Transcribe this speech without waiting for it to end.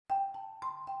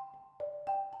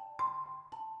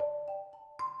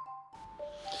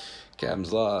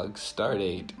Captain's log,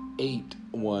 stardate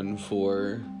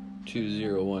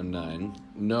 8/14/2019.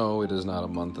 No, it is not a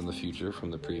month in the future from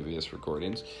the previous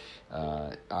recordings.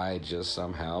 I just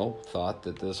somehow thought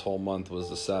that this whole month was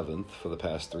the 7th for the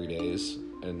past 3 days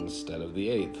instead of the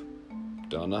 8th.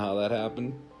 Don't know how that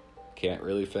happened. Can't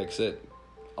really fix it.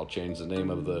 I'll change the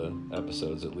name of the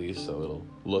episodes at least so it'll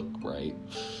look right.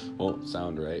 Won't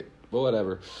sound right, but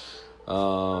whatever.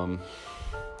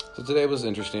 So today was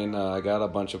interesting. I got a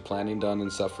bunch of planning done and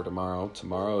stuff for tomorrow.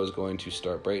 Tomorrow is going to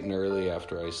start bright and early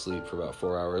after I sleep for about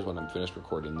 4 hours when I'm finished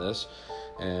recording this.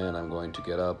 And I'm going to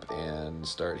get up and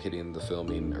start hitting the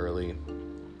filming early.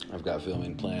 I've got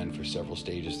filming planned for several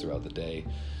stages throughout the day.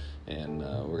 And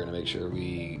we're going to make sure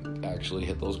we actually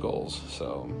hit those goals.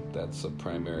 So that's a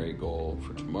primary goal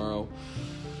for tomorrow.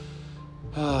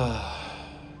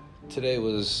 Today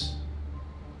was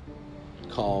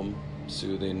calm,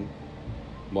 soothing.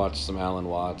 Watched some Alan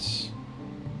Watts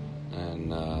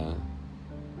and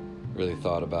really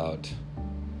thought about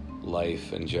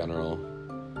life in general.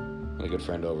 Had a good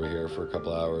friend over here for a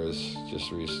couple hours,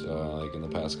 just like in the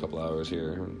past couple hours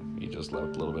here. He just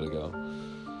left a little bit ago.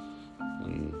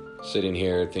 And sitting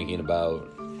here thinking about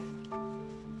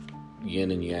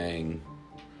yin and yang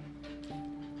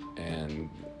and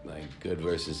like good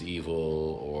versus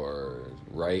evil or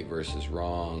right versus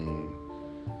wrong,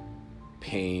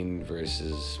 pain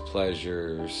versus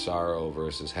pleasure, sorrow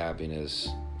versus happiness,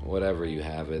 whatever you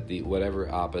have it,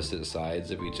 whatever opposite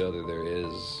sides of each other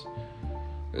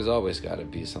there's always got to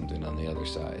be something on the other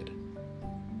side.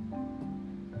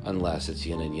 Unless it's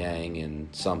yin and yang and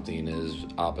something is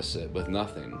opposite with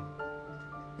nothing.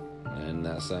 And in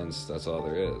that sense, that's all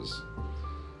there is.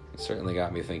 It certainly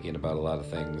got me thinking about a lot of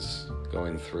things,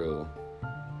 going through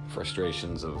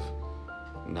frustrations of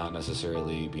not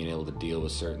necessarily being able to deal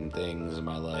with certain things in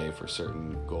my life or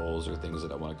certain goals or things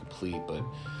that I want to complete, but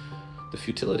the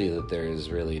futility that there is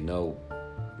really no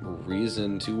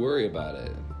reason to worry about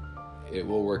it. It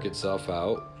will work itself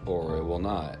out or it will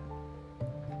not.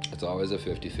 It's always a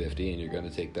 50-50 and you're going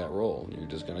to take that role. You're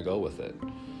just going to go with it.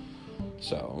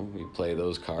 So you play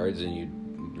those cards and you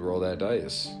roll that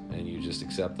dice and you just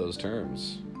accept those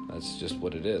terms. That's just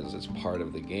what it is. It's part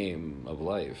of the game of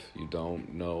life. You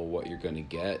don't know what you're going to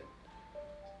get,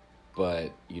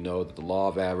 but you know that the law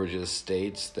of averages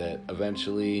states that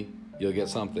eventually you'll get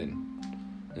something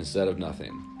instead of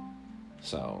nothing.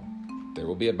 So there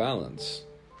will be a balance.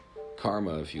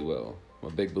 Karma, if you will. I'm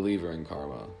a big believer in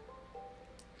karma.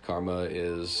 Karma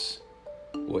is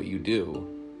what you do,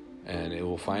 and it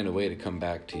will find a way to come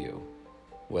back to you.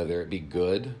 Whether it be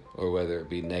good or whether it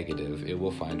be negative, it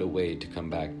will find a way to come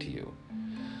back to you.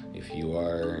 If you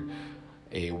are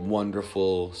a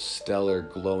wonderful, stellar,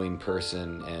 glowing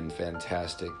person and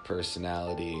fantastic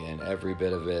personality and every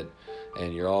bit of it,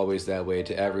 and you're always that way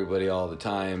to everybody all the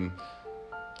time,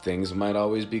 things might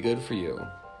always be good for you.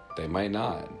 They might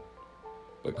not.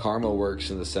 But karma works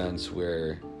in the sense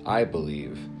where I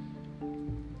believe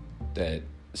that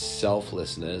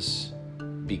selflessness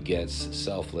begets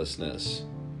selflessness,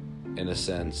 in a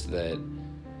sense that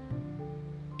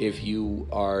if you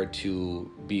are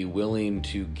to be willing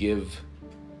to give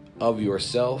of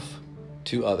yourself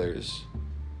to others,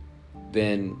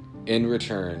 then in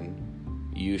return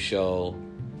you shall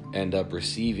end up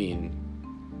receiving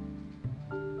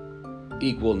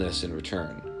equalness in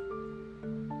return.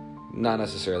 Not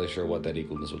necessarily sure what that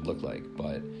equalness would look like,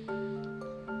 but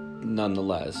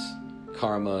nonetheless,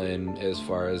 karma, in as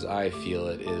far as I feel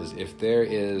it, is if there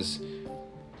is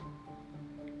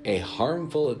a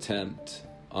harmful attempt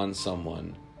on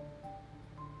someone,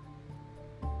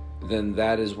 then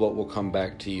that is what will come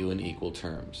back to you in equal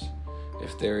terms.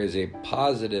 If there is a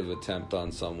positive attempt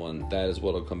on someone, that is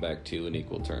what will come back to you in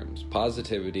equal terms.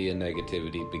 Positivity and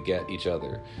negativity beget each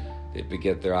other. They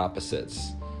beget their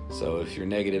opposites. So if you're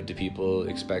negative to people,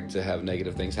 expect to have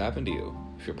negative things happen to you.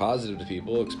 If you're positive to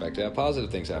people, expect to have positive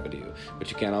things happen to you.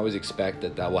 But you can't always expect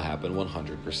that will happen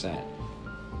 100%.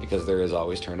 Because there is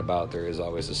always turnabout, there is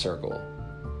always a circle.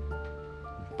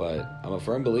 But I'm a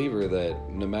firm believer that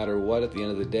no matter what, at the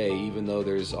end of the day, even though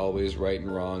there's always right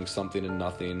and wrong, something and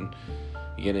nothing,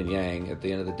 yin and yang, at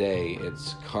the end of the day,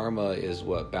 it's karma is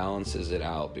what balances it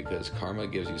out, because karma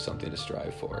gives you something to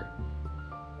strive for.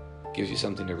 Gives you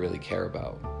something to really care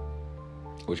about.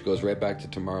 Which goes right back to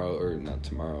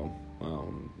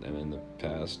and in the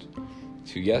past,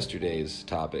 to yesterday's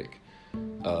topic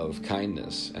of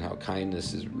kindness, and how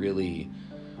kindness is really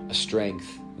a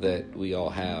strength that we all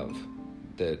have,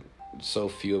 that so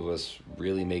few of us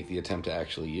really make the attempt to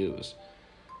actually use.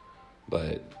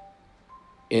 But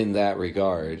in that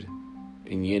regard,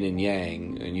 in yin and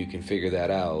yang, and you can figure that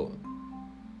out,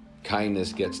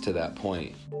 kindness gets to that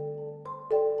point.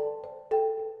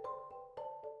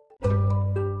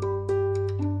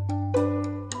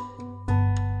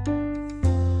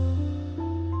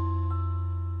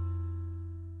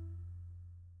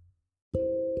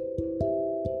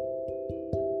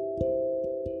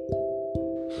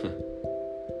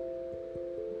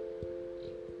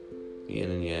 Yin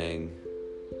and yang.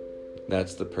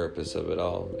 That's the purpose of it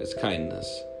all. It's kindness.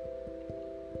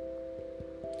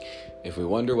 If we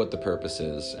wonder what the purpose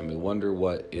is, and we wonder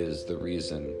what is the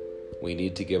reason, we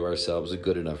need to give ourselves a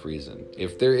good enough reason.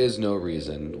 If there is no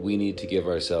reason, we need to give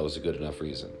ourselves a good enough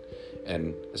reason.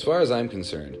 And as far as I'm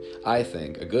concerned, I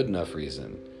think a good enough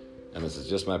reason, and this is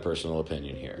just my personal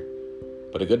opinion here,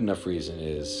 but a good enough reason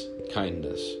is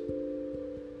kindness.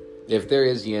 If there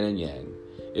is yin and yang,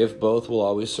 if both will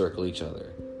always circle each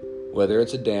other, whether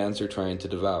it's a dance or trying to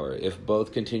devour, if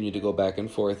both continue to go back and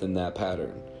forth in that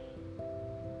pattern,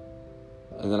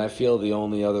 and then I feel the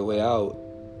only other way out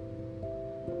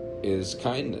is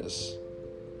kindness.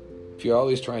 If you're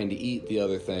always trying to eat the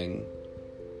other thing,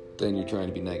 then you're trying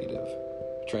to be negative.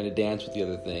 You're trying to dance with the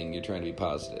other thing, you're trying to be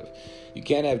positive. You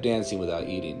can't have dancing without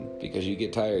eating, because you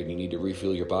get tired and you need to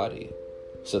refuel your body,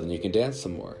 so then you can dance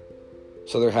some more.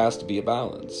 So there has to be a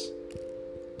balance.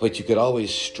 But you could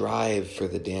always strive for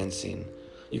the dancing.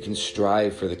 You can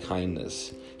strive for the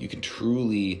kindness. You can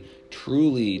truly,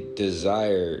 truly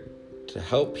desire to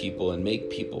help people and make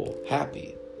people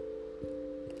happy,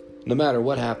 no matter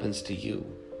what happens to you.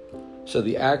 So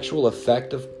the actual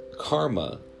effect of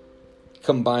karma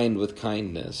combined with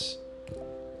kindness,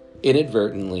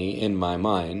 inadvertently, in my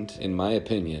mind, in my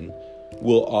opinion,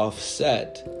 will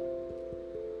offset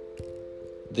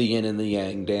the yin and the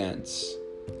yang dance.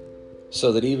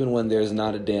 So that even when there's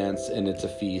not a dance and it's a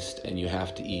feast and you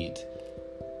have to eat,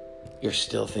 you're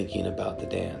still thinking about the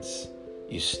dance.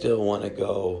 You still want to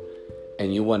go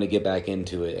and you want to get back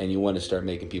into it and you want to start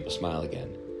making people smile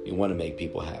again. You want to make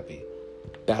people happy.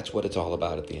 That's what it's all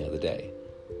about at the end of the day.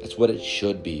 That's what it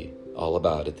should be all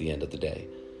about at the end of the day.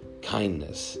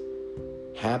 Kindness.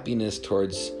 Happiness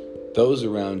towards those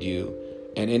around you,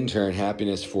 and in turn,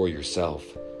 happiness for yourself.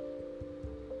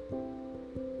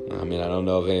 I mean, I don't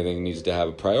know if anything needs to have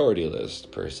a priority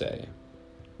list, per se.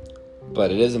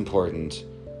 But it is important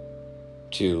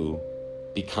to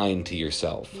be kind to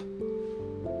yourself.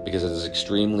 Because it is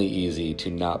extremely easy to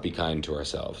not be kind to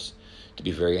ourselves. To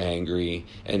be very angry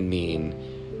and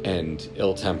mean and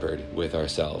ill-tempered with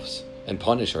ourselves. And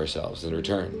punish ourselves in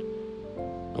return.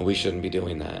 And we shouldn't be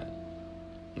doing that.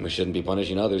 And we shouldn't be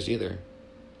punishing others either.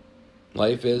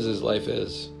 Life is as life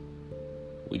is.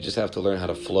 We just have to learn how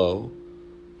to flow,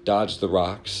 dodge the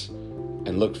rocks,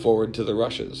 and look forward to the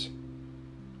rushes.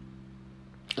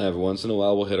 Every once in a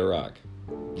while we'll hit a rock.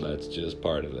 That's just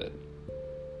part of it.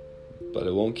 But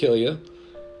it won't kill you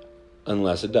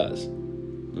unless it does.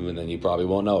 And then you probably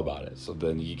won't know about it. So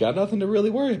then you got nothing to really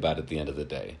worry about at the end of the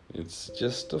day. It's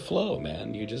just a flow,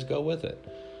 man. You just go with it.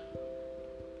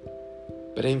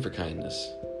 But aim for kindness.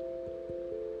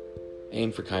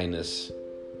 Aim for kindness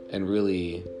and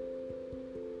really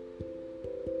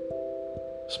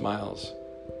smiles.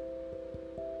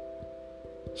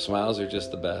 Smiles are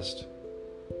just the best.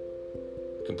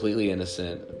 Completely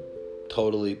innocent,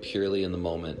 totally, purely in the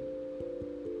moment.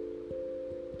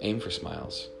 Aim for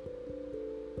smiles.